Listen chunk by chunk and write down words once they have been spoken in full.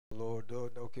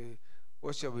okay,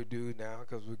 what shall we do now?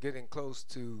 Because we're getting close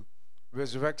to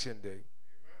Resurrection Day,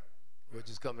 which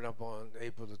is coming up on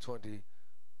April the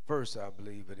 21st, I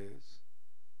believe it is.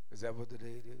 Is that what the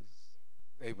date is?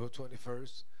 April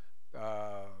 21st.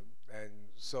 And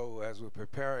so as we're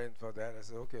preparing for that, I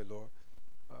said, okay, Lord,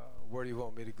 where do you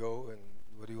want me to go and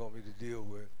what do you want me to deal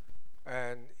with?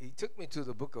 And he took me to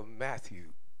the book of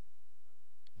Matthew.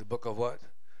 The book of what?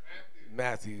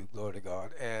 Matthew, glory to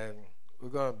God. And we're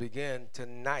going to begin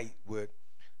tonight with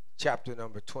chapter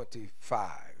number 25.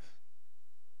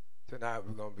 Tonight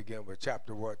we're going to begin with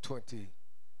chapter what? 25.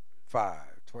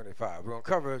 We're going to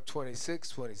cover 26,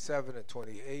 27, and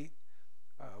 28,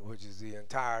 which is the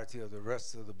entirety of the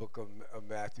rest of the book of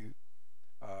Matthew.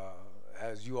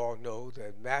 As you all know,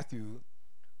 that Matthew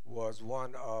was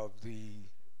one of the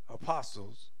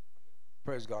apostles,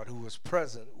 praise God, who was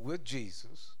present with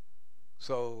Jesus.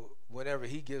 So whenever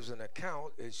he gives an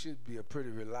account, it should be a pretty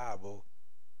reliable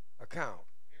account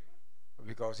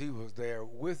because he was there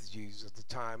with Jesus at the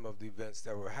time of the events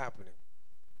that were happening.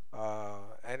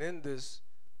 And in this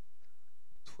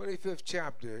 25th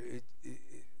chapter,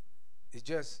 it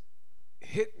just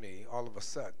hit me all of a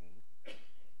sudden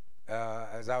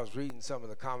as I was reading some of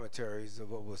the commentaries of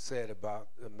what was said about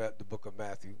the book of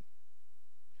Matthew.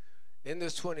 In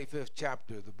this 25th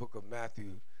chapter, the book of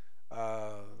Matthew,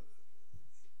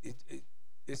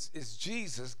 it's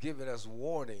Jesus giving us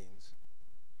warnings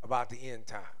about the end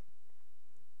time.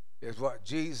 It's what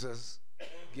Jesus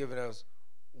giving us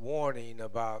warning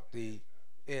about the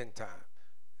end time.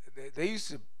 They used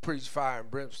to preach fire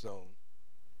and brimstone,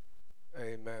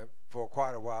 amen, for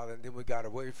quite a while, and then we got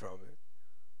away from it.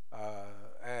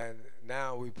 And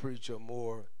now we preach a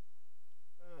more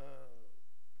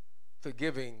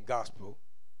forgiving gospel.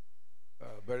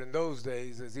 But in those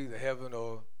days, it's either heaven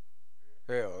or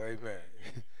hell, amen.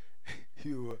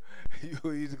 you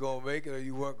were either going to make it or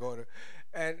you weren't going to.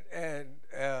 And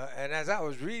as I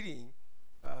was reading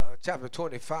chapter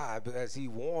 25, as he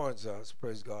warns us,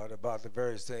 praise God, about the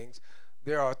various things,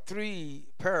 there are three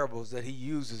parables that he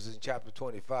uses in chapter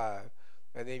 25.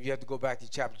 And then you have to go back to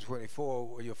chapter 24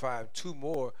 where you'll find two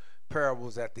more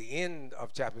parables at the end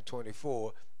of chapter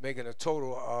 24, making a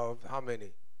total of how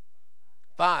many?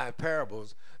 5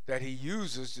 parables that he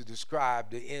uses to describe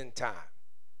the end time.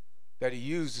 That he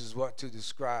uses what to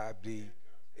describe the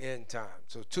end time.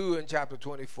 So 2 in chapter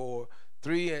 24,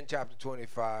 3 in chapter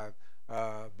 25,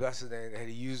 blessed name that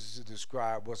he uses to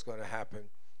describe what's going to happen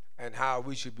and how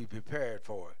we should be prepared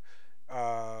for it.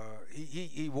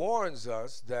 He warns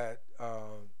us that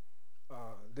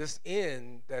this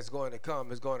end that's going to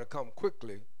come is going to come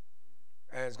quickly,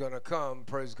 and it's going to come,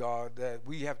 praise God, that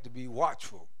we have to be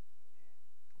watchful.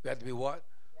 We have to be what?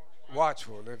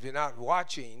 Watchful. And if you're not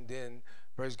watching, then,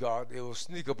 praise God, it will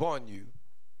sneak upon you.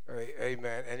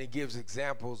 Amen. And he gives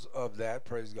examples of that,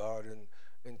 praise God,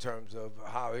 in terms of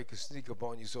how it can sneak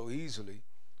upon you so easily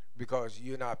because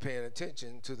you're not paying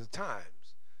attention to the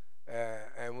times.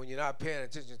 And when you're not paying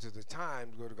attention to the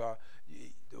times, go to God,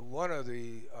 one of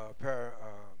the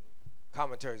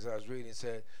commentaries I was reading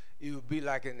said it would be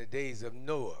like in the days of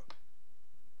Noah.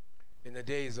 In the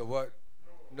days of what?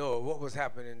 Noah. What was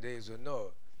happening in the days of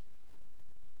Noah?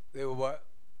 They were what?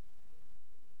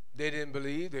 They didn't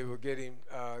believe. They were getting.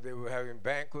 They were having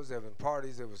banquets, having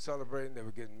parties. They were celebrating. They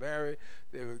were getting married.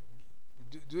 They were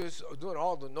doing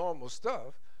all the normal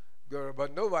stuff,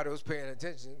 but nobody was paying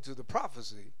attention to the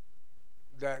prophecy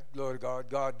that, Lord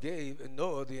God gave and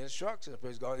Noah the instructions,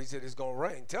 praise God. He said it's going to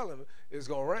rain. Tell him it's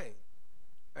going to rain.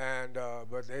 And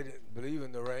but they didn't believe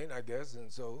in the rain, I guess,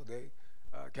 and so they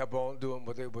kept on doing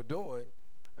what they were doing.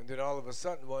 And then all of a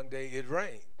sudden one day it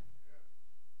rained.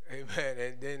 Amen.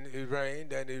 And then it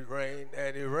rained and it rained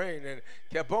and it rained and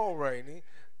kept on raining.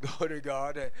 Glory to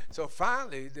God. And so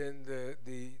finally then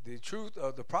the truth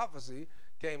of the prophecy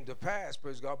came to pass,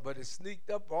 praise God, but it sneaked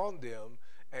up on them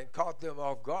and caught them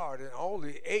off guard, and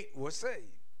only 8 were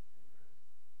saved.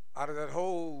 Out of that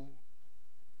whole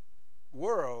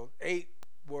world, 8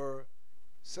 were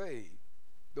saved.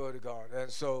 Glory to God.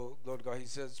 And so, Lord to God, he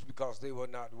says because they were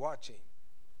not watching.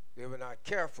 They were not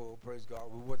careful, praise God,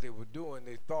 with what they were doing.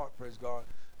 They thought, praise God,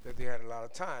 that they had a lot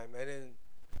of time. And in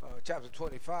chapter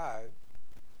 25,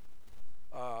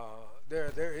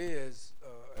 there is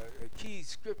a key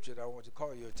scripture that I want to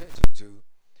call your attention to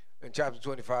in chapter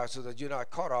 25 so that you're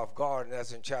not caught off guard, and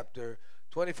that's in chapter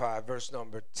 25, verse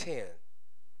number 10.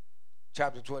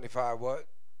 Chapter 25, what?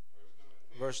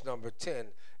 Verse number 10.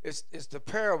 It's the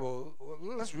parable.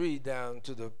 Let's read down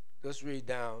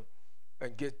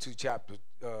and get to chapter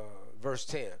verse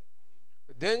 10.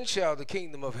 Then shall the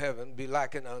kingdom of heaven be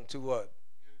likened unto what?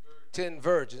 10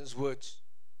 virgins which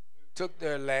took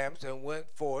their lamps and went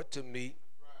forth to meet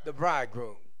the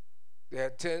bridegroom. They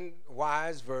had 10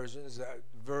 wise virgins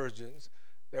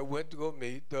that went to go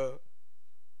meet the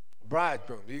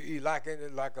bridegroom. He likened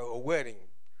it like a wedding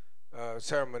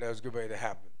ceremony that was getting ready to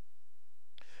happen.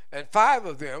 And 5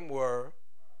 of them were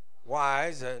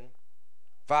wise and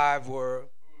 5 were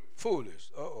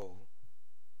foolish. Uh-oh.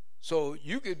 So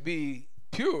you could be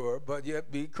pure, but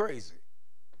yet be crazy.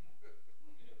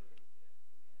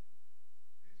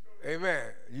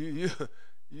 Amen.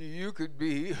 You could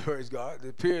be, praise God,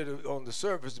 the period on the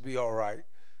surface to be all right,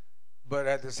 but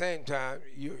at the same time,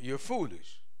 you're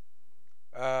foolish.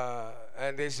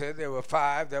 And they said there were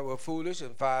 5 that were foolish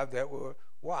and 5 that were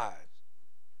wise.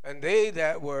 And they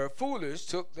that were foolish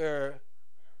took their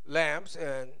lamps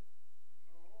and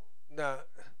now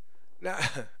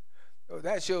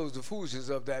that shows the foolishness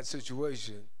of that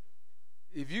situation.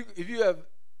 If you have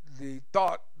the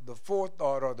thought, the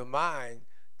forethought, or the mind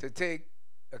to take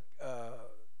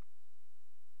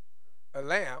a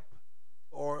lamp,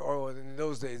 or in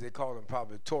those days they called them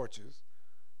probably torches,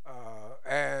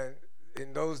 and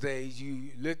in those days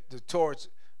you lit the torch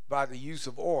by the use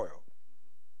of oil.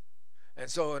 And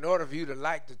so in order for you to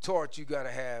light the torch, you got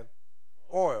to have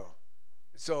oil.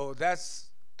 So that's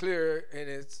clear in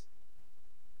its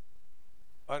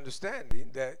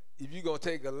understanding that if you're going to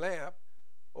take a lamp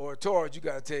or a torch, you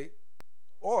got to take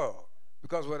oil.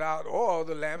 Because without oil,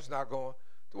 the lamp's not going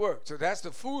to work. So that's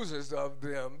the foolishness of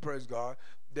them, praise God,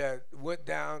 that went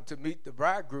down to meet the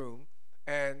bridegroom.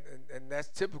 And that's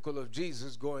typical of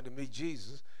Jesus, going to meet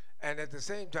Jesus. And at the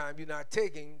same time, you're not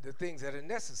taking the things that are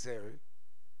necessary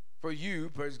for you,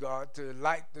 praise God, to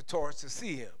light the torch to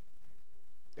see him.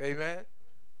 Amen?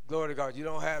 Glory to God. You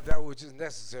don't have that which is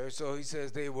necessary. So he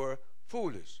says they were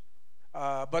foolish.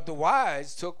 But the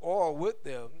wise took oil with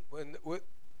them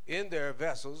in their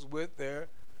vessels with their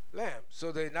lamps.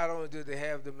 So they not only did they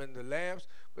have them in the lamps,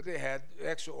 but they had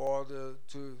extra oil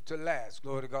to last.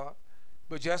 Glory to God.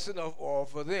 But just enough oil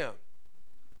for them.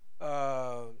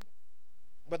 But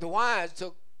the wise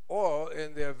took oil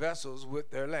in their vessels with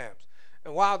their lamps.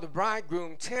 And while the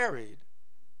bridegroom tarried,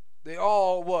 they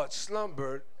all what?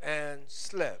 Slumbered and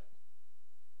slept.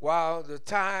 While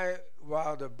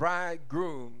the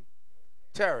bridegroom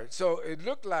tarried. So it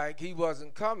looked like he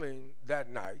wasn't coming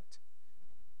that night.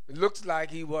 It looks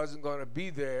like he wasn't going to be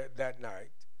there that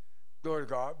night. Glory to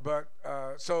God. But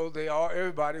so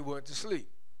everybody went to sleep.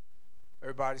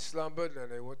 Everybody slumbered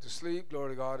and they went to sleep,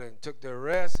 glory to God, and took their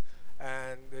rest.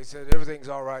 And they said, everything's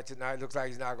all right tonight. Looks like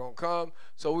he's not going to come,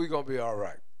 so we're going to be all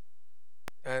right.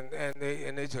 And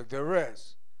they took their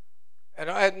rest. And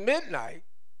at midnight,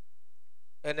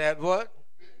 and at what?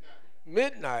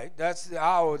 Midnight, that's the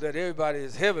hour that everybody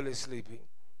is heavily sleeping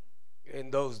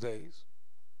in those days.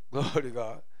 Glory to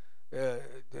God.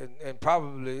 And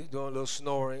probably doing a little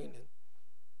snoring,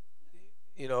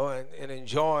 and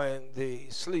enjoying the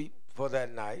sleep for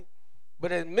that night.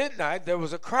 But at midnight, there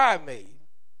was a cry made.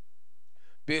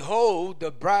 Behold, the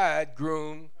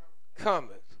bridegroom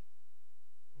cometh.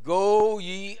 Go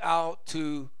ye out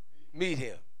to meet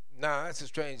him. Now, that's a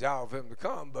strange hour for him to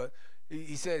come, but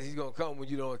he says he's going to come when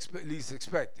you don't least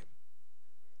expect him.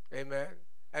 Amen.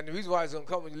 And the reason why he's going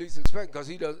to come when you least expect him, because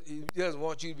he doesn't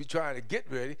want you to be trying to get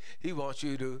ready. He wants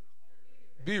you to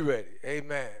be ready.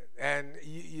 Amen. And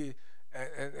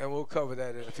and we'll cover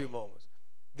that in a few moments.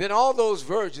 Then all those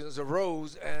virgins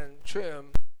arose and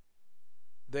trimmed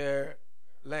their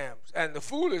lamps. And the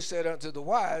foolish said unto the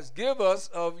wise, give us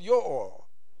of your oil,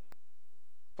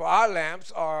 for our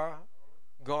lamps are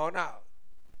gone out.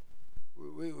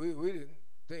 We didn't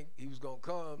think he was going to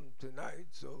come tonight,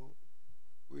 so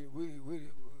we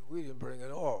didn't bring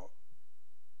an oil.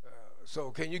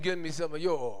 So can you give me some of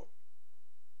your oil?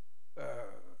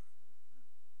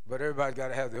 But everybody's got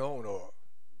to have their own oil.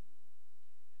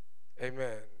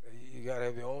 Amen. You got to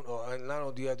have your own oil. And not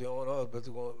only do you have your own oil, but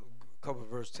we're going to cover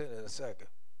verse 10 in a second.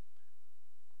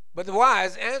 But the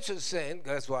wise answered, saying,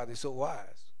 that's why they're so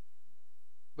wise.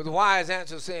 But the wise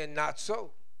answered, saying, not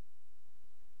so,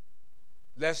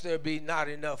 lest there be not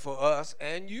enough for us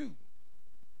and you.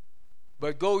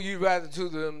 But go ye rather to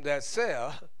them that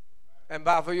sell and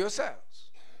buy for yourselves.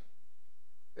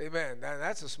 Amen. Now,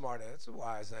 that's a smart answer, a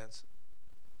wise answer.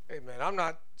 Amen. I'm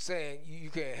not saying you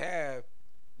can't have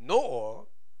no oil.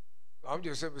 I'm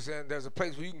just simply saying there's a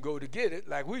place where you can go to get it,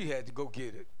 like we had to go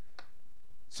get it.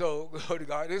 So, glory to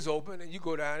God, it's open, and you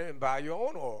go down there and buy your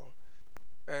own oil.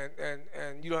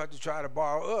 And you don't have to try to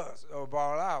borrow us or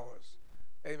borrow ours.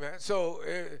 Amen. So,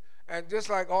 and just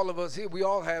like all of us here, we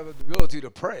all have the ability to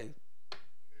pray.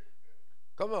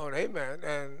 Come on, amen.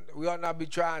 And we ought not be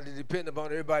trying to depend upon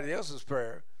everybody else's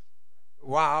prayer.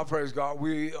 while, praise God,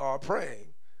 we are praying,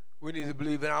 we need to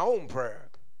believe in our own prayer.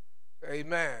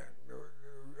 Amen.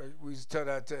 We used to tell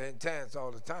that to Intense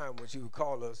all the time when she would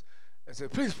call us and say,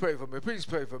 please pray for me, please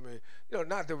pray for me. You know,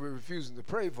 not that we're refusing to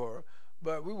pray for her,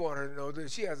 but we want her to know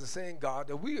that she has the same God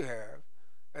that we have.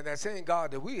 And that same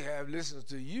God that we have listens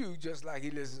to you just like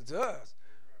he listens to us.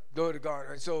 Glory to God.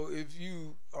 And so if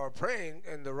you are praying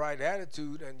in the right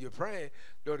attitude and you're praying,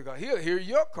 glory to God, he'll hear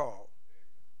your call.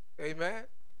 Amen.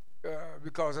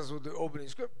 Because that's what the opening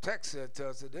script text said to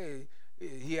us today.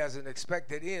 He has an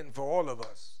expected end for all of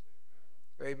us.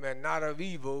 Amen. Not of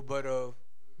evil, but of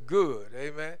good.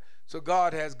 Amen. So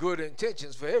God has good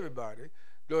intentions for everybody.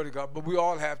 Glory to God. But we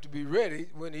all have to be ready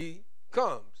when he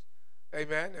comes.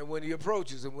 Amen. And when he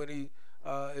approaches and when he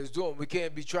is doing. We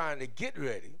can't be trying to get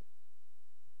ready.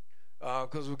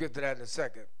 Because we'll get to that in a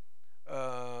second.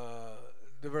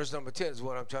 The verse number 10 is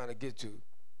what I'm trying to get to.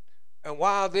 And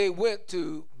while they went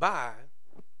to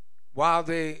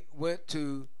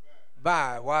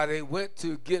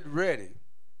get ready,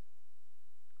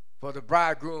 for the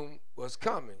bridegroom was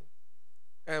coming.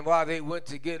 And while they went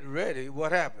to get ready,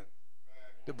 what happened?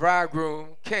 The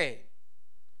bridegroom came.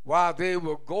 While they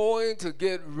were going to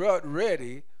get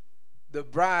ready, the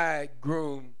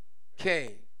bridegroom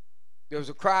came. There was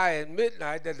a cry at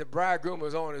midnight that the bridegroom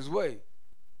was on his way.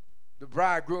 The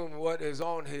bridegroom is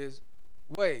on his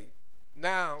way.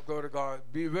 Now, go to God,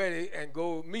 be ready and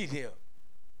go meet him.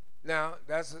 Now,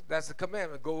 that's the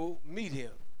commandment. Go meet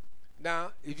him.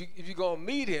 Now, if you're going to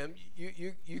meet him,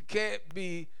 you can't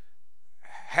be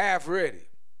half ready.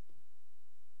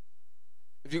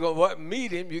 If you're going to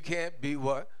meet him, you can't be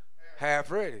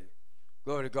half ready.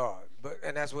 Glory to God.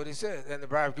 And that's what he said. And the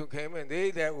bridegroom came in.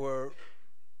 They that were,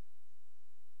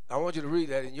 I want you to read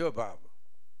that in your Bible.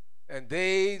 And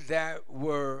they that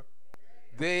were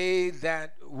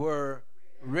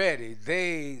ready,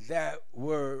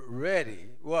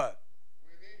 what?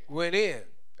 Went in.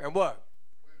 And what?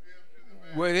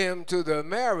 Went him to the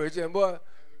marriage, and what?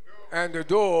 And the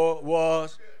door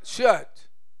was shut.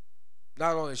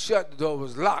 Not only shut, the door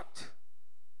was locked.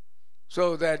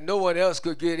 So that no one else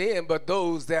could get in but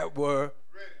those that were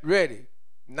ready.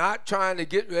 Not trying to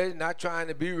get ready, not trying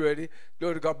to be ready.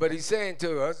 Glory to God. But he's saying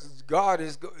to us,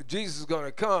 Jesus is going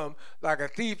to come like a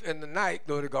thief in the night,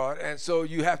 glory to God. And so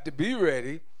you have to be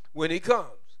ready when he comes.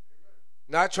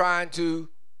 Not trying to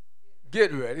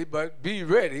get ready, but be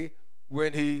ready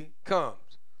when he comes.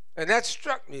 And that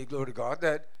struck me, glory to God,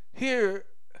 that here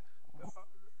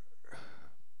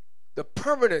the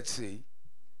permanency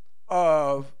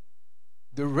of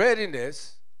the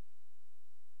readiness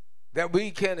that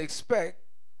we can expect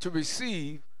to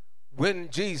receive when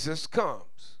Jesus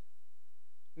comes.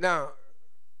 Now,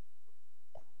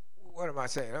 what am I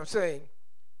saying? I'm saying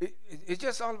it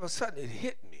just all of a sudden it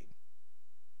hit me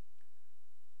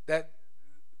that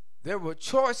there were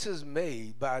choices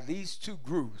made by these two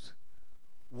groups,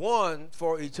 one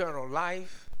for eternal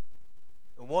life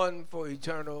and one for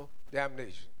eternal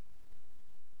damnation.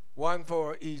 One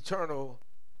for eternal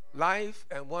life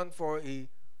and one for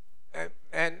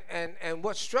and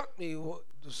what struck me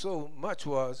so much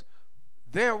was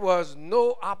there was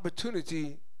no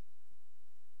opportunity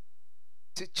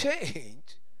to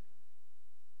change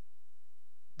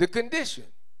the condition.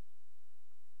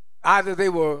 Either they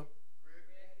were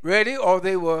ready or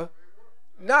they were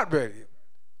not ready.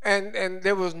 And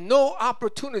there was no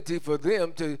opportunity for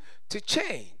them to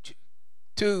change,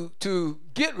 to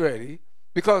get ready,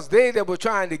 because they that were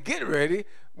trying to get ready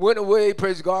went away,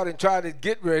 praise God, and tried to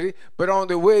get ready, but on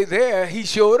the way there, he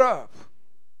showed up.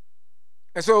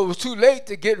 And so it was too late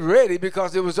to get ready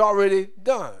because it was already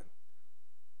done.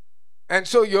 And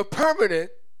so your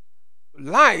permanent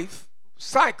life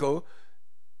cycle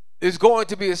is going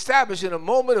to be established in a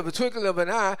moment of a twinkling of an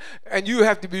eye, and you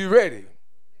have to be ready.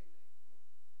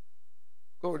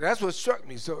 So that's what struck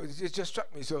me. So it just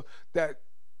struck me. So that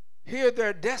here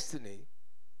their destiny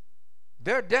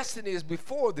is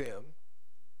before them,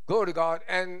 glory to God,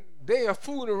 and they are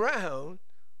fooling around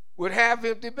with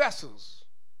half-empty vessels.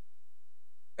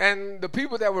 And the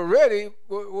people that were ready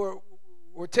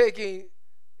were taking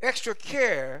extra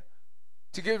care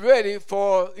to get ready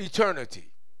for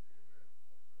eternity.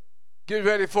 Get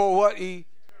ready for what?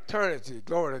 Eternity.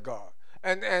 Glory to God.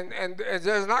 And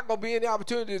there's not going to be any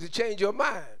opportunity to change your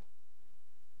mind.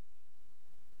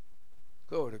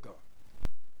 Glory to God.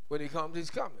 When he comes,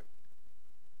 he's coming.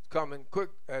 He's coming quick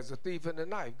as a thief in the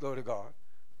night. Glory to God.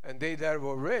 And they that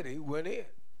were ready went in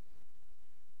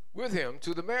with him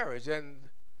to the marriage, and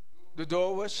the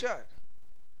door was shut.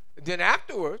 And then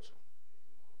afterwards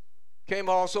came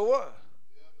also what?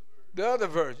 The other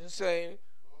virgin saying,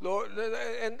 Lord,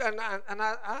 and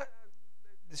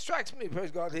strikes me,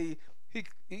 praise God, he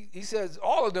says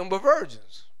all of them were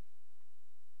virgins.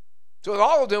 So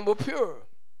all of them were pure.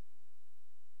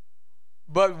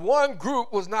 But one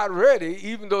group was not ready,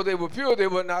 even though they were pure, they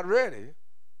were not ready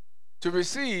to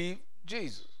receive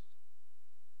Jesus.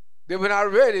 They were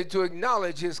not ready to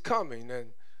acknowledge his coming and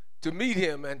to meet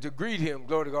him and to greet him,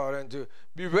 glory to God, and to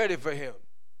be ready for him.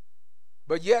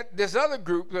 But yet this other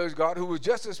group, praise God, who was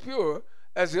just as pure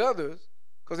as the others,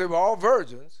 because they were all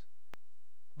virgins,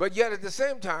 but yet at the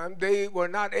same time, they were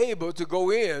not able to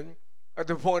go in at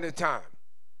the appointed time.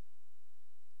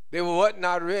 They were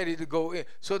not ready to go in.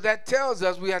 So that tells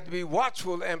us we have to be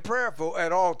watchful and prayerful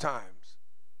at all times.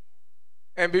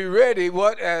 And be ready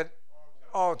at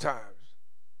all times.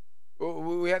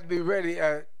 We have to be ready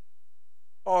at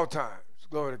all times.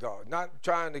 Glory to God. Not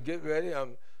trying to get ready.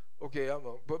 I'm going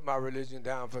to put my religion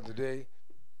down for the day.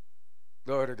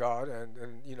 Glory to God.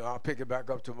 And I'll pick it back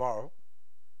up tomorrow.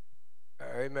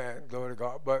 Amen. Glory to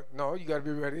God. But no, you got to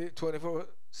be ready 24/7.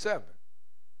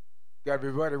 You got to be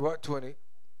ready 24/7.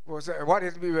 Why do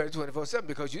you have to be ready 24/7?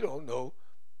 Because you don't know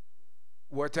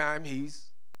what time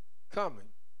he's coming.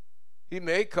 He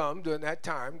may come during that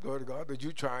time, glory to God, that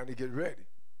you're trying to get ready.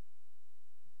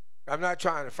 I'm not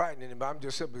trying to frighten anybody. I'm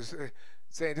just simply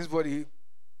saying this is what he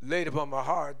laid upon my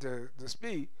heart to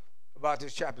speak about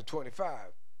this chapter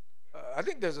 25. I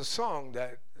think there's a song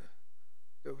that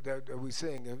we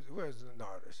sing. Where's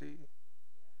Narda? She?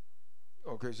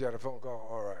 Okay, she had a phone call.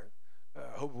 All right.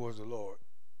 I hope it was the Lord.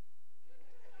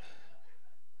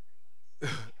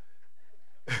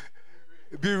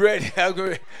 Be ready.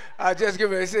 I just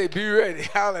give it to say, be ready.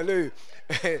 Hallelujah.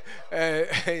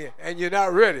 And you're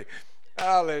not ready.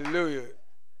 Hallelujah.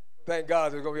 Thank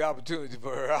God there's going to be opportunity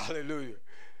for her. Hallelujah.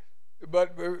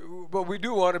 But we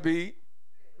do want to be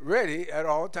ready at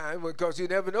all times because you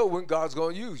never know when God's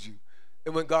going to use you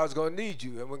and when God's going to need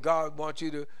you and when God wants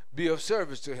you to be of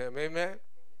service to him. Amen.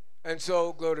 And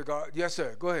so, glory to God. Yes,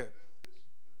 sir. Go ahead.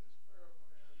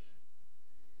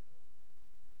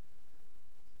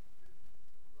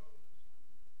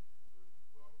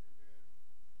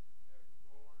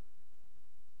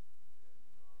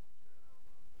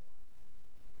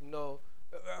 No,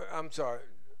 I'm sorry.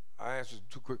 I answered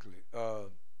too quickly.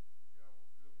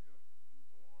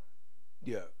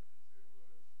 Yeah.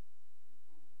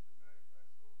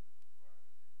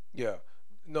 Yeah.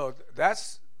 No,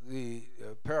 that's the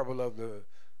parable of the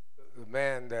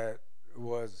man that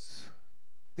was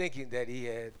thinking that he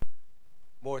had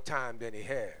more time than he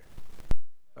had.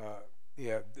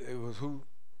 Yeah, it was who?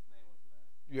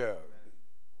 Yeah,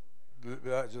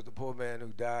 just the poor man who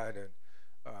died, and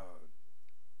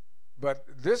but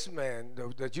this man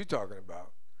that you're talking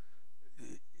about,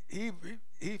 he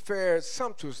fared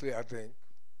sumptuously, I think,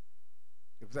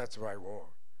 if that's the right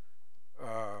word,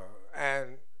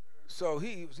 and so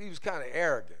he was kind of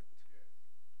arrogant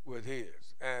with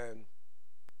his, and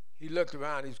he looked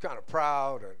around. He was kind of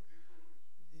proud, and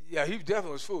yeah, he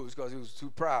definitely was foolish because he was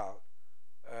too proud,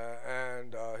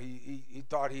 and he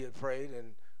thought he had prayed,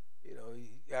 and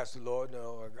he asked the Lord,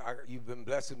 "No, you've been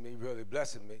blessing me, really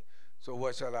blessing me. So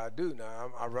what shall I do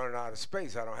now? I'm running out of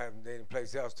space. I don't have any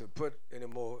place else to put any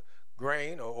more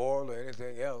grain or oil or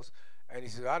anything else." And he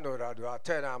said, "I know what I'll do. I'll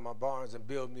tear down my barns and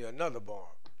build me another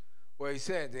barn." Well, he's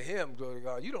saying to him, glory to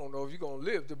God, you don't know if you're going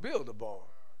to live to build a barn.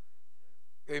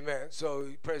 Amen.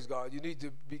 So, praise God, you need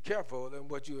to be careful in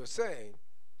what you are saying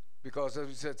because as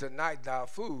we said, tonight thou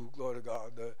food, glory to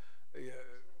God,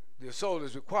 the soul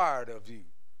is required of you.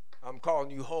 I'm calling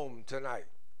you home tonight.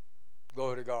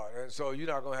 Glory to God. And so you're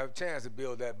not going to have a chance to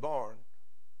build that barn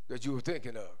that you were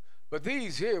thinking of. But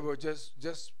these here were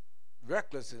just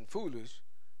reckless and foolish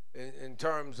in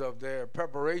terms of their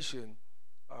preparation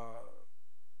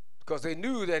because they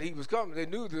knew that he was coming. They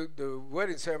knew the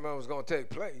wedding ceremony was going to take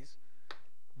place,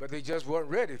 but they just weren't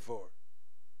ready for it.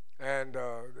 And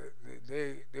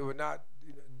they were not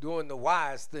doing the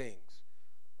wise things.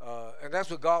 And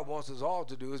that's what God wants us all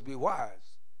to do is be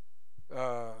wise.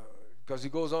 Because he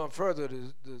goes on further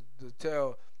to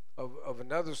tell of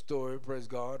another story, praise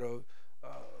God, of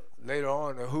later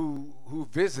on who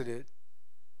visited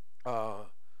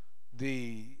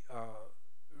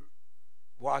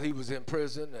while he was in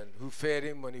prison and who fed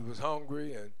him when he was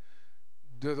hungry and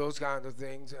do those kinds of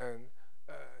things. And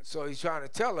so he's trying to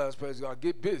tell us, praise God,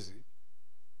 get busy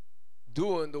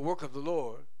doing the work of the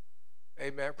Lord.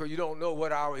 Amen. Because you don't know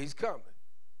what hour he's coming.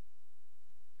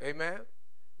 Amen.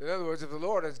 In other words, if the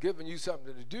Lord has given you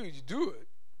something to do, you do it.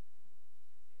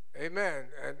 Amen.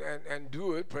 And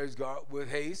do it, praise God, with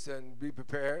haste and be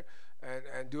prepared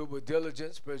and do it with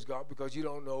diligence, praise God, because you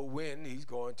don't know when he's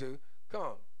going to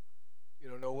come. You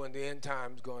don't know when the end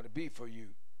time is going to be for you.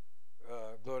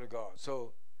 Glory to God.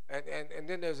 So, and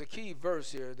then there's a key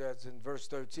verse here that's in verse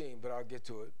 13, but I'll get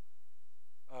to it.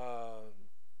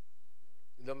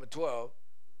 Number 12.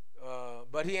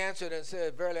 But he answered and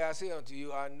said, Verily I say unto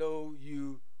you, I know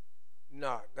you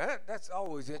not. That's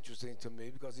always interesting to me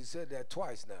because he said that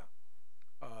twice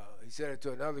now. He said it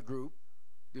to another group.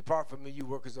 Depart from me, you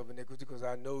workers of iniquity, because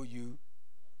I know you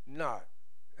not.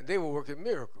 And they were working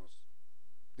miracles.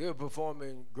 They were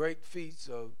performing great feats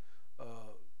of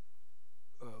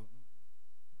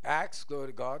acts, glory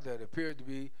to God, that appeared to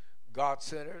be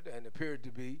God-centered and appeared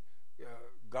to be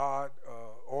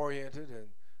God-oriented and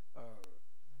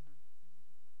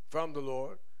from the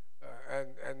Lord. And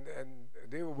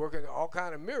they were working all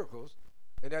kind of miracles.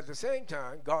 And at the same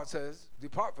time, God says,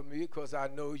 depart from me because I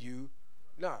know you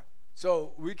not.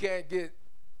 So we can't get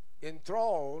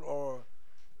enthralled or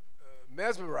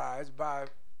mesmerized by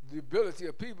the ability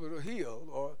of people to heal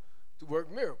or to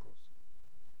work miracles.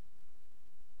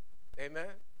 Amen?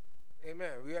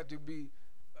 Amen. We have to be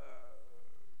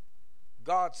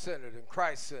God-centered and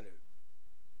Christ-centered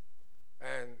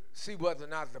and see whether or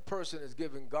not the person is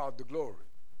giving God the glory.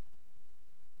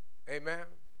 Amen?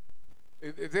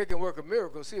 If they can work a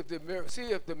miracle, see if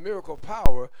the miracle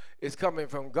power is coming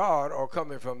from God or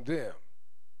coming from them.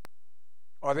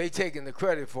 Are they taking the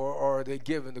credit for it, or are they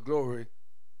giving the glory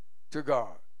to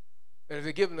God? And if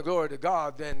they're giving the glory to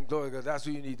God, then glory to God, that's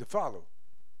who you need to follow.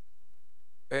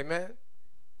 Amen?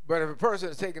 But if a person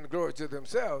is taking the glory to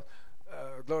themselves,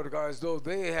 glory to God, as though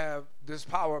they have this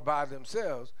power by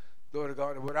themselves, glory to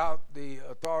God, without the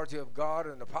authority of God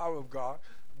and the power of God,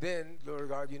 then, glory to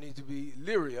God, you need to be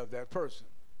leery of that person.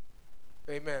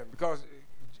 Amen. Because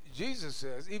Jesus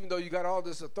says, even though you got all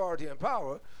this authority and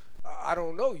power, I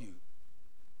don't know you.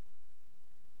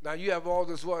 Now, you have all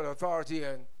this authority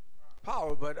and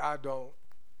power, but I don't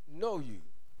know you.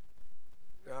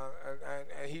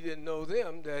 And he didn't know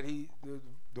them, that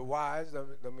the wise,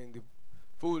 I mean, the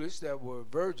foolish that were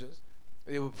virgins,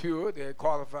 they were pure, they had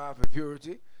qualified for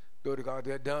purity. Glory to God,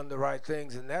 they had done the right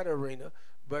things in that arena,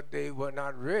 but they were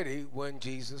not ready when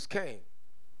Jesus came.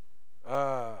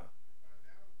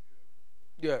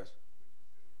 Yes.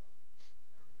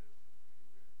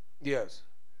 Yes.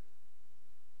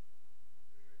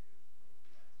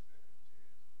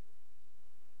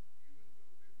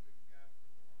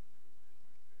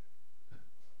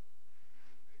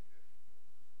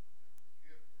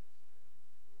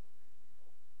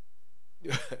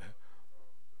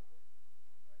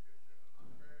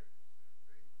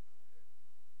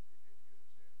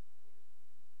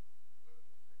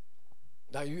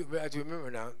 Now you have to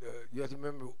remember. You have to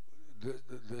remember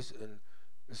this, and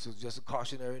this is just a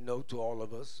cautionary note to all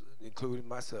of us, including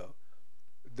myself,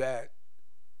 that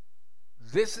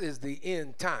this is the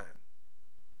end time.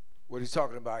 What he's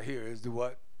talking about here is the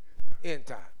what? End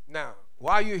time. Now,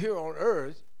 while you're here on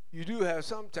earth, you do have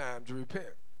some time to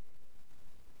repent.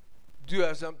 You do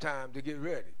have some time to get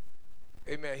ready.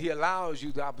 Amen. He allows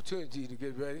you the opportunity to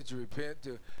get ready, to repent,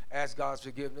 to ask God's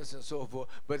forgiveness and so forth.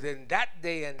 But then that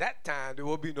day and that time, there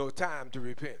will be no time to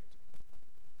repent.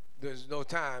 There's no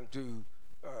time to,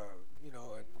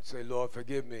 and say, Lord,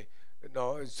 forgive me.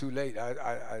 No, it's too late.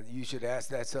 You should ask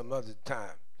that some other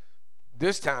time.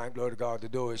 This time, glory to God, the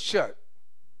door is shut.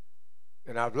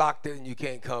 And I've locked it and you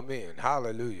can't come in.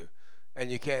 Hallelujah.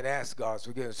 And you can't ask God's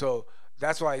forgiveness. So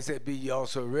that's why he said, be ye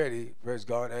also ready, praise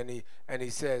God. And he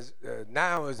says,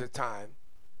 now is the time,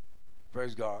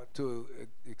 praise God, to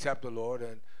accept the Lord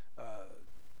and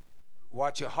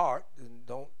watch your heart, and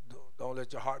don't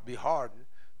let your heart be hardened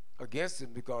against him,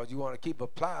 because you want to keep a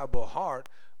pliable heart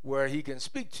where he can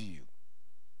speak to you.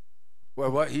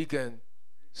 Where he can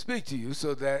speak to you,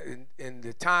 so that in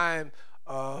the time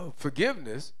of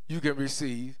forgiveness, you can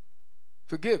receive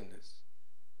forgiveness.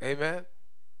 Amen.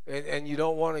 And you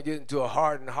don't want to get into a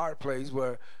hardened heart place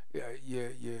where you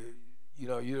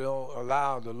don't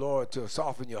allow the Lord to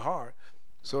soften your heart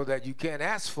so that you can't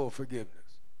ask for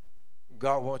forgiveness.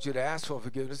 God wants you to ask for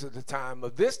forgiveness at the time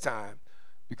of this time,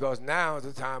 because now is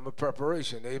the time of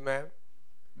preparation. Amen.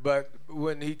 But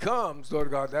when he comes,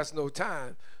 Lord God, that's no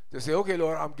time to say, okay,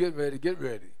 Lord, I'm getting ready, get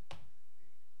ready.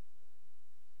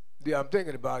 Yeah, I'm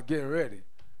thinking about getting ready.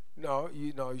 No,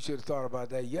 you should have thought about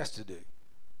that yesterday,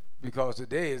 because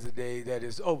today is the day that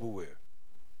it's over with.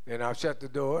 And I've shut the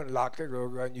door and locked it,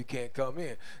 and you can't come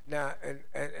in. Now, and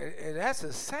that's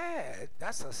a sad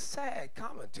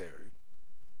commentary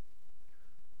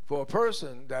for a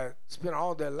person that spent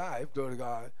all their life, glory to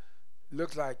God,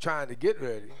 looks like trying to get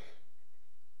ready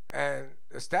and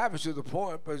establish to the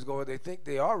point, praise God, they think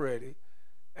they are ready,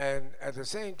 and at the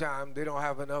same time, they don't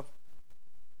have enough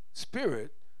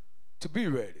spirit to be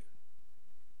ready.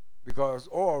 because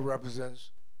oil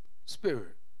represents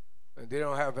spirit, and they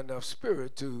don't have enough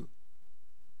spirit to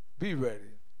be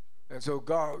ready. And so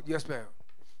God, yes, ma'am.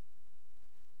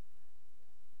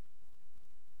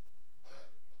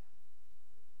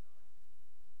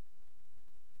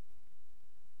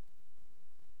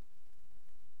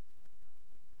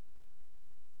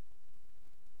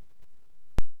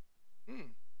 Mm.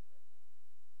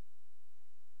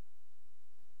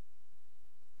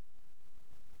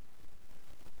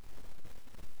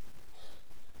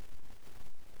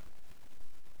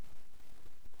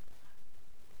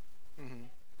 Mm-hmm.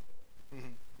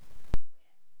 Mm-hmm.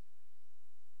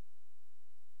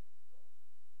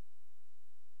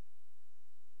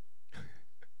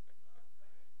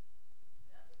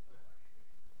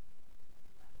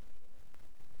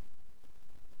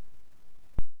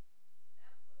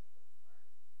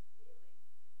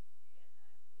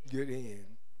 Get in.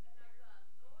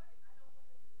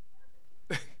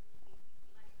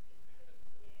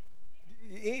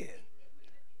 In.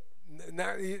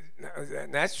 Now,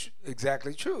 that's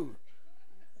exactly true.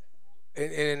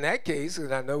 And in that case,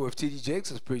 and I know if T.D.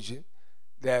 Jakes was preaching,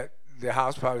 that the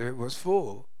house probably was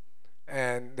full,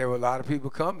 and there were a lot of people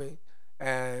coming,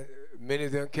 and many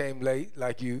of them came late,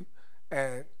 like you,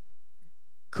 and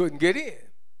couldn't get in.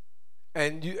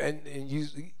 And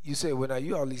you say, well, now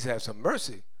you all at least have some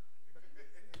mercy,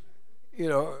 you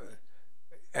know.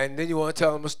 And then you want to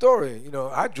tell them a story.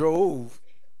 I drove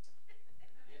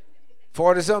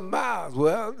 40 something miles.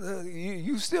 Well,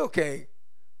 you still can't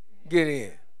get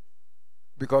in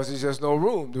because there's just no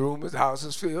room. The house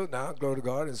is filled now, glory to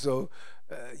God. And so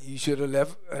you should have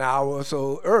left an hour or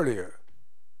so earlier.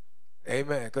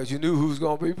 Amen. Because you knew who's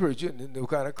going to be preaching and the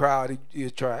kind of crowd he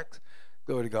attracts.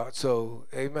 Glory to God. So,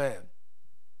 amen.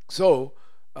 So,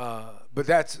 but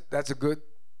that's a good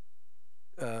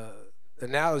uh,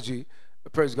 analogy,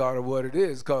 praise God, of what it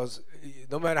is, because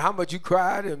no matter how much you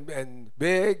cried and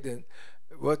begged and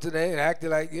what's the name, and acted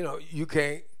like, you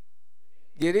can't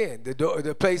get in.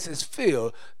 The place is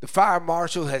filled. The fire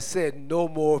marshal has said no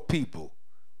more people.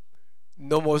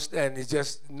 No more, and it's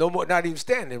just no more, not even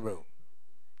standing room.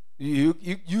 You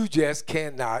just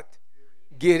cannot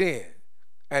get in.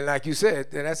 And like you said,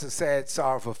 and that's a sad,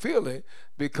 sorrowful feeling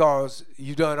because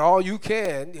you've done all you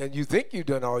can, and you think you've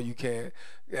done all you can,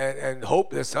 and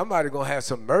hope that somebody gonna have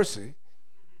some mercy.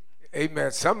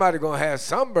 Amen. Somebody gonna have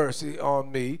some mercy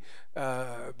on me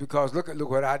because look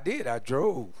what I did. I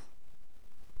drove,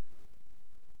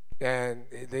 and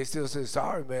they still say,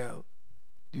 "Sorry, ma'am,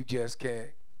 you just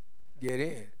can't get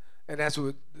in." And that's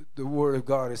what the word of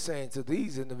God is saying to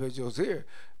these individuals here.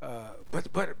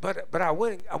 But I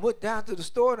went down to the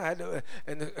store and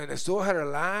and the store had a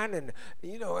line and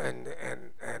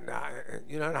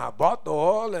I bought the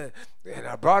oil and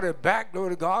I brought it back, glory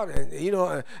to God, and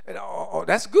oh,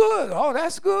 that's good, oh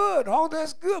that's good, oh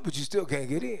that's good, but you still can't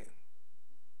get in.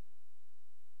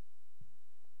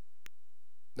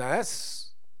 Now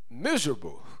that's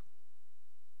miserable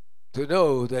to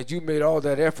know that you made all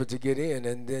that effort to get in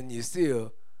and then you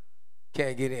still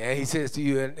can't get in. And he says to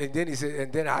you, and then he said,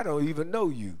 and then I don't even know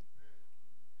you.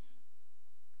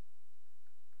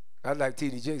 I like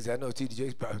T.D. Jakes. I know T.D.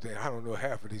 Jakes probably think, I don't know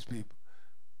half of these people.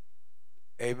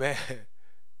 Amen.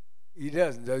 He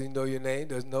doesn't know your name,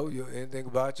 doesn't know anything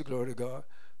about you, glory to God.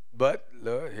 But,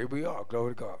 Lord, here we are,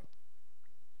 glory to God.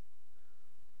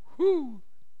 Whoo.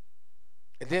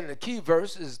 And then the key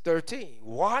verse is 13.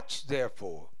 Watch,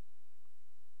 therefore,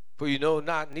 for you know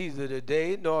not neither the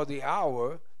day nor the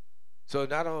hour. So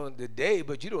not only the day,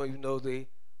 but you don't even know the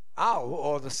hour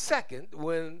or the second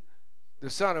when the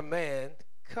Son of Man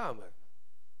cometh.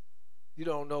 You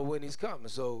don't know when he's coming.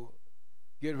 So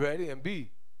get ready and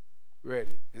be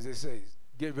ready. As it says,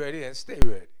 get ready and stay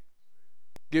ready.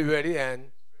 Get ready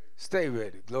and stay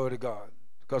ready. Glory to God.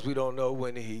 Because we don't know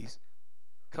when he's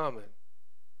coming.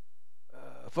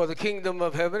 For the kingdom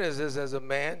of heaven is as a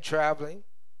man traveling.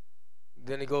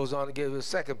 Then he goes on to give a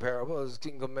second parable. His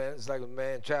kingdom man is like a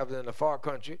man traveling in a far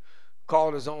country,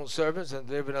 called his own servants and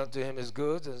delivered unto him his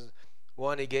goods. And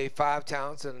one he gave 5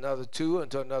 talents, and another 2, and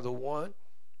to another 1.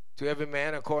 To every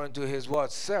man according to his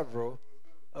what? Several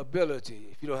ability.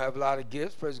 If you don't have a lot of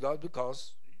gifts, praise God,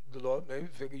 because the Lord maybe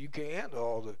figure you can't handle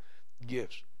all the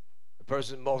gifts. A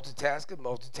person multitasking,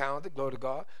 multi-talented, glory to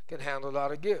God, can handle a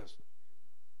lot of gifts.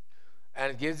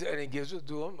 And he gives it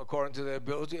to them according to their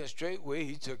ability, and straightway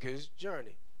he took his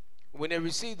journey. When they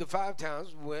received the 5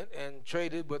 talents, went and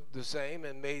traded with the same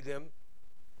and made them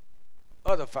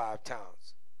other 5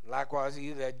 talents. Likewise,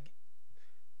 he that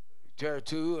carried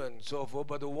 2 and so forth.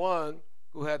 But the one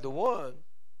who had the 1,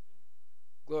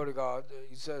 glory to God,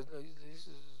 he says,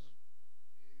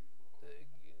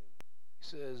 He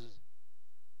says,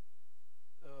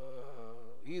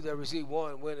 he that received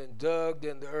one went and dug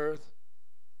in the earth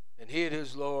and hid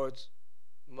his Lord's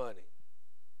money.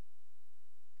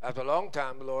 After a long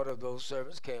time, the Lord of those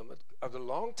servants cometh. After a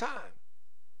long time,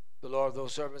 the Lord of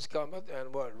those servants cometh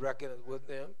and what? Reckoneth with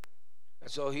them. And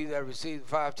so he that received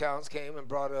 5 talents came and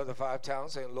brought the other 5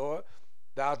 talents, saying, Lord,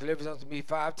 thou deliverest unto me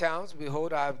 5 talents.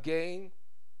 Behold, I have gained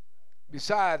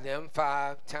beside them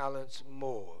 5 talents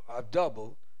more. I've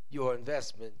doubled your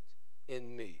investment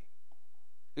in me.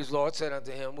 His Lord said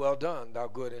unto him, Well done, thou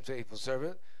good and faithful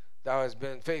servant. Thou hast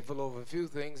been faithful over a few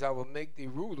things. I will make thee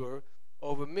ruler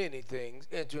over many things.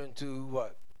 Enter into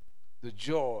what? The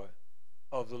joy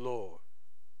of the Lord.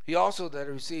 He also that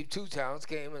received 2 talents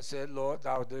came and said, Lord,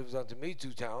 thou deliverest unto me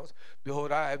 2 talents.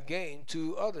 Behold, I have gained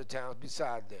 2 other talents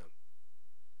beside them.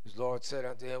 His Lord said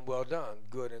unto him, Well done,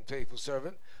 good and faithful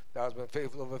servant. Thou hast been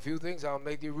faithful over a few things. I will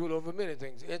make thee rule over many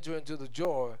things. Enter into the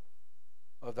joy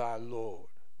of thy Lord.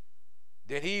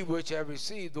 Then he which had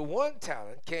received the 1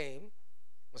 talent came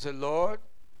and said, Lord,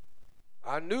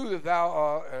 I knew that thou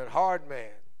art a hard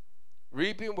man,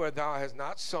 reaping where thou hast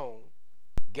not sown,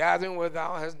 gathering where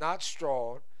thou hast not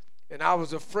strawed. And I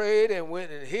was afraid and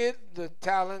went and hid the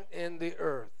talent in the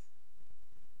earth.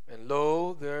 And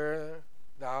lo, there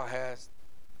thou hast,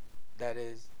 that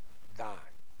is thine.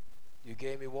 You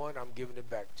gave me 1, I'm giving it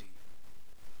back to you.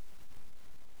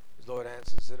 His Lord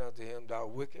answered and said unto him, Thou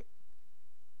wicked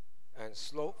and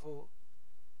slothful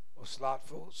or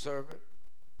slothful servant,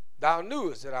 thou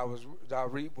knewest that thou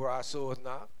reap where I sowed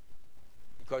not,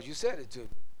 because you said it to me,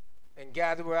 and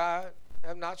gather where I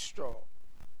have not straw.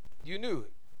 You knew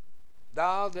it.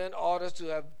 Thou then oughtest to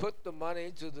have put the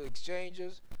money to the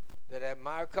exchangers, that at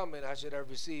my coming I should have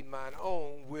received mine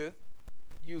own with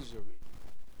usury.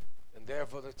 And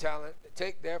therefore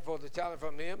take therefore the talent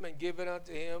from him, and give it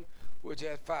unto him which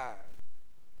hath 5.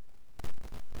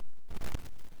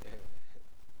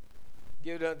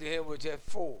 Give it unto him which hath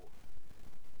 4.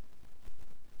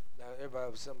 Now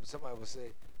somebody will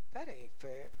say, that ain't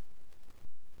fair.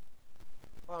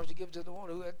 Why don't you give it to the one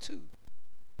who had 2?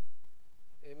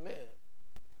 Amen.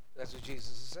 That's what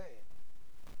Jesus is saying.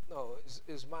 No,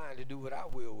 it's mine to do what I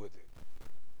will with it.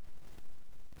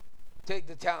 Take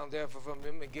the talent therefore from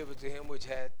him, and give it to him which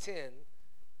had 10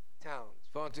 talents.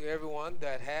 For unto everyone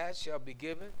that hath shall be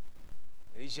given,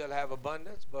 and he shall have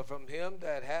abundance. But from him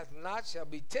that hath not shall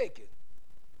be taken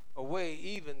away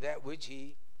even that which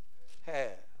he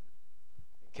hath.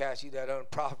 And cast ye that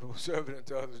unprofitable servant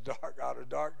into outer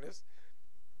darkness,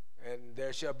 and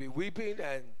there shall be weeping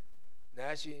and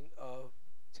gnashing of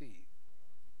teeth.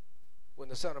 When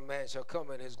the Son of Man shall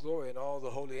come in his glory, and all the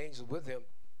holy angels with him,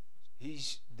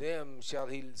 them shall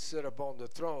he sit upon the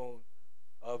throne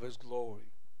of his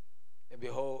glory. And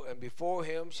behold, and before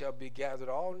him shall be gathered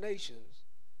all nations,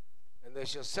 and they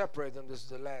shall separate them. This is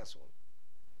the last one.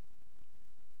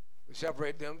 They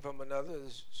separate them from another.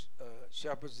 The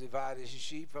shepherds divide his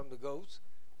sheep from the goats.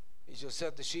 He shall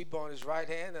set the sheep on his right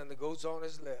hand, and the goats on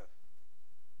his left.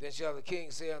 Then shall the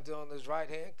king say unto on his right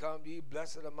hand, Come ye,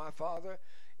 blessed of my Father,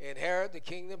 inherit the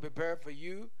kingdom prepared for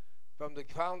you from the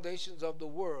foundations of the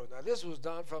world. Now this was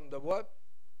done from the what?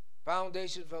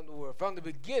 Foundation from the world. From the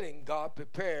beginning, God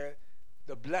prepared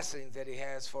the blessings that he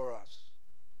has for us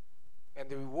and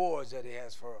the rewards that he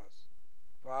has for us.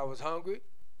 For I was hungry,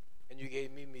 and you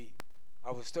gave me meat.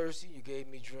 I was thirsty, you gave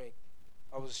me drink.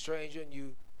 I was a stranger, and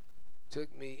you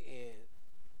took me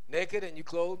in. Naked, and you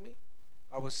clothed me.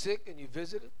 I was sick, and you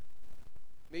visited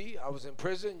me. I was in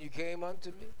prison, and you came unto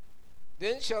me.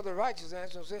 Then shall the righteous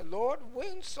answer and say, Lord,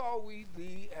 when saw we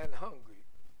thee and hungry,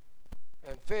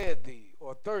 and fed thee,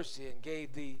 or thirsty, and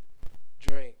gave thee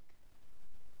drink?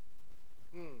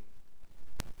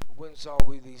 When saw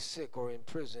we thee sick or in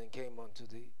prison, and came unto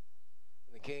thee?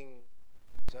 And the king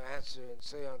shall answer and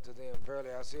say unto them, Verily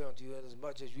I say unto you,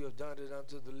 inasmuch as you have done it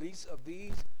unto the least of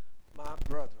these my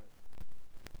brethren,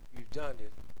 you've done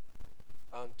it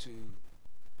unto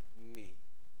me.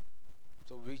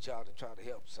 So reach out and try to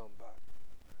help somebody.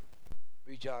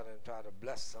 Reach out and try to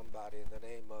bless somebody in the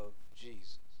name of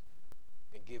Jesus.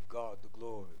 And give God the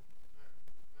glory.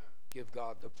 Give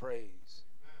God the praise.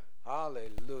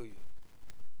 Hallelujah.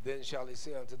 Then shall he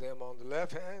say unto them on the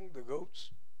left hand, the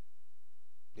goats,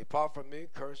 Depart from me,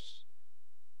 cursed,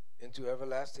 into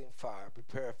everlasting fire,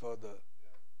 prepared for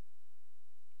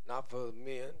not for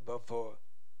men, but for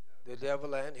the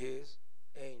devil and his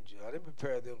angel. I didn't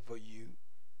prepare them for you.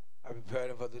 I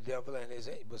prepared them for the devil and his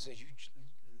angel. But since you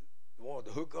wanted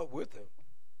to hook up with them,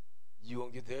 you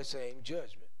won't get their same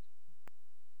judgment.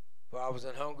 For I was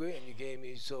hungry, and you gave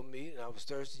me some meat, and I was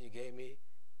thirsty, and you gave me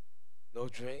no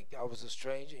drink. I was a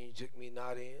stranger, and you took me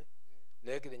not in.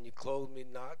 naked and you clothed me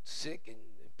not, sick and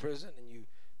in prison and you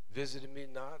visited me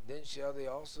not, then shall they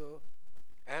also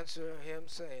answer him,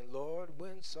 saying, Lord,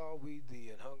 when saw we thee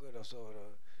and hungered or sort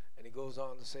of? And he goes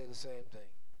on to say the same thing.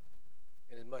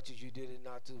 Inasmuch as you did it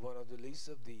not to one of the least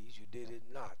of these, you did it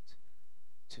not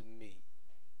to me.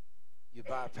 You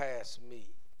bypassed me.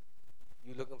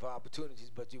 You're looking for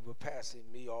opportunities, but you were passing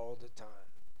me all the time.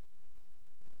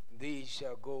 These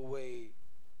shall go away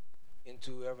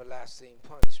into everlasting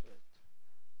punishment,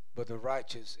 but the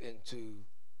righteous into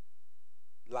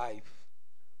life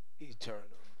eternal.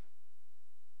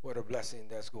 What a blessing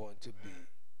that's going to be.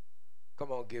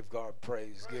 Come on, give God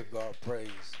praise. Give God praise.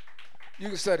 You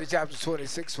can study chapters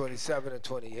 26, 27, and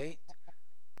 28.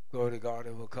 Glory to God,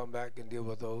 and we'll come back and deal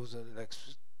with those in the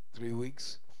next 3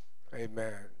 weeks.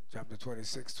 Amen. Chapter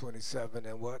 26, 27,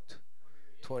 and what?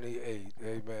 28.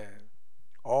 Amen.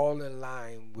 All in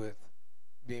line with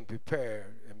being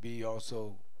prepared and be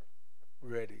also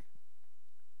ready.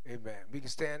 Amen. We can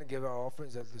stand and give our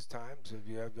offerings at this time. So if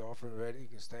you have your offering ready, you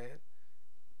can stand.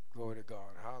 Glory to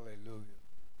God. Hallelujah.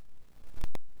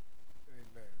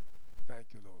 Amen. Thank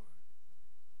you, Lord.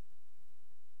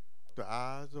 The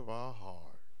eyes of our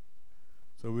heart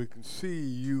so we can see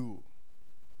you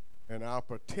and our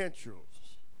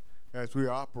potentials as we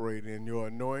operate in your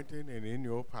anointing and in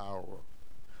your power.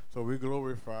 So we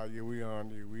glorify you, we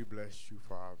honor you, we bless you,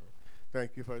 Father.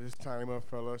 Thank you for this time of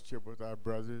fellowship with our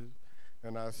brothers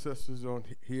and our sisters on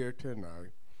here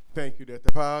tonight. Thank you that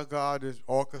the power of God is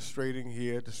orchestrating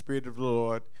here. The Spirit of the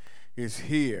Lord is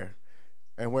here.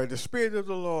 And where the Spirit of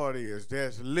the Lord is,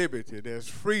 there's liberty, there's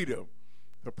freedom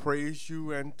to praise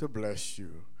you and to bless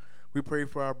you. We pray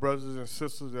for our brothers and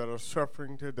sisters that are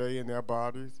suffering today in their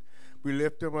bodies. We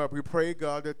lift them up. We pray,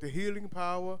 God, that the healing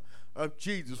power of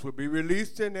Jesus will be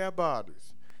released in their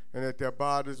bodies and that their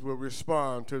bodies will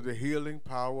respond to the healing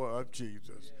power of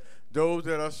Jesus. Those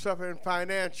that are suffering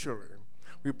financially,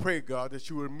 we pray, God, that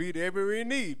you will meet every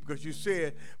need because you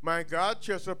said, my God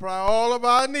shall supply all of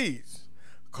our needs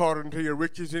according to your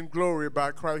riches and glory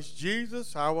by Christ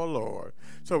Jesus our Lord.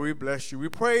 So we bless you. We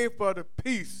pray for the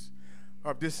peace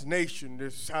of this nation,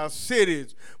 our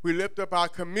cities. We lift up our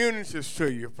communities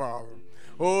to you, Father.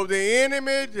 Oh, the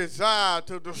enemy desire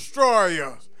to destroy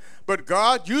us. But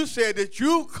God, you said that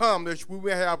you come that we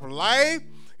will have life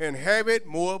and have it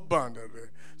more abundantly.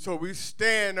 So we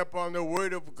stand upon the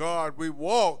word of God. We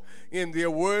walk in the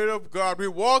word of God. We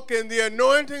walk in the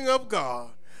anointing of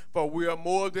God. For we are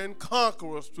more than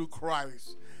conquerors through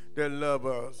Christ that love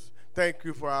us. Thank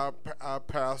you for our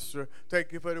pastor.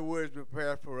 Thank you for the words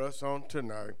prepared for us on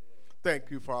tonight.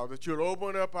 Thank you, Father, that you'll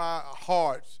open up our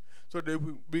hearts so that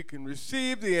we can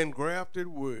receive the engrafted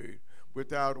word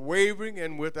without wavering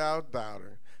and without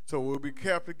doubting. So we'll be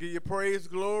careful to give you praise,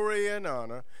 glory, and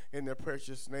honor. In the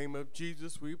precious name of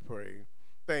Jesus we pray.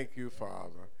 Thank you,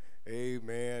 Father.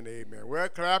 Amen, amen. Well,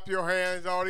 clap your hands, all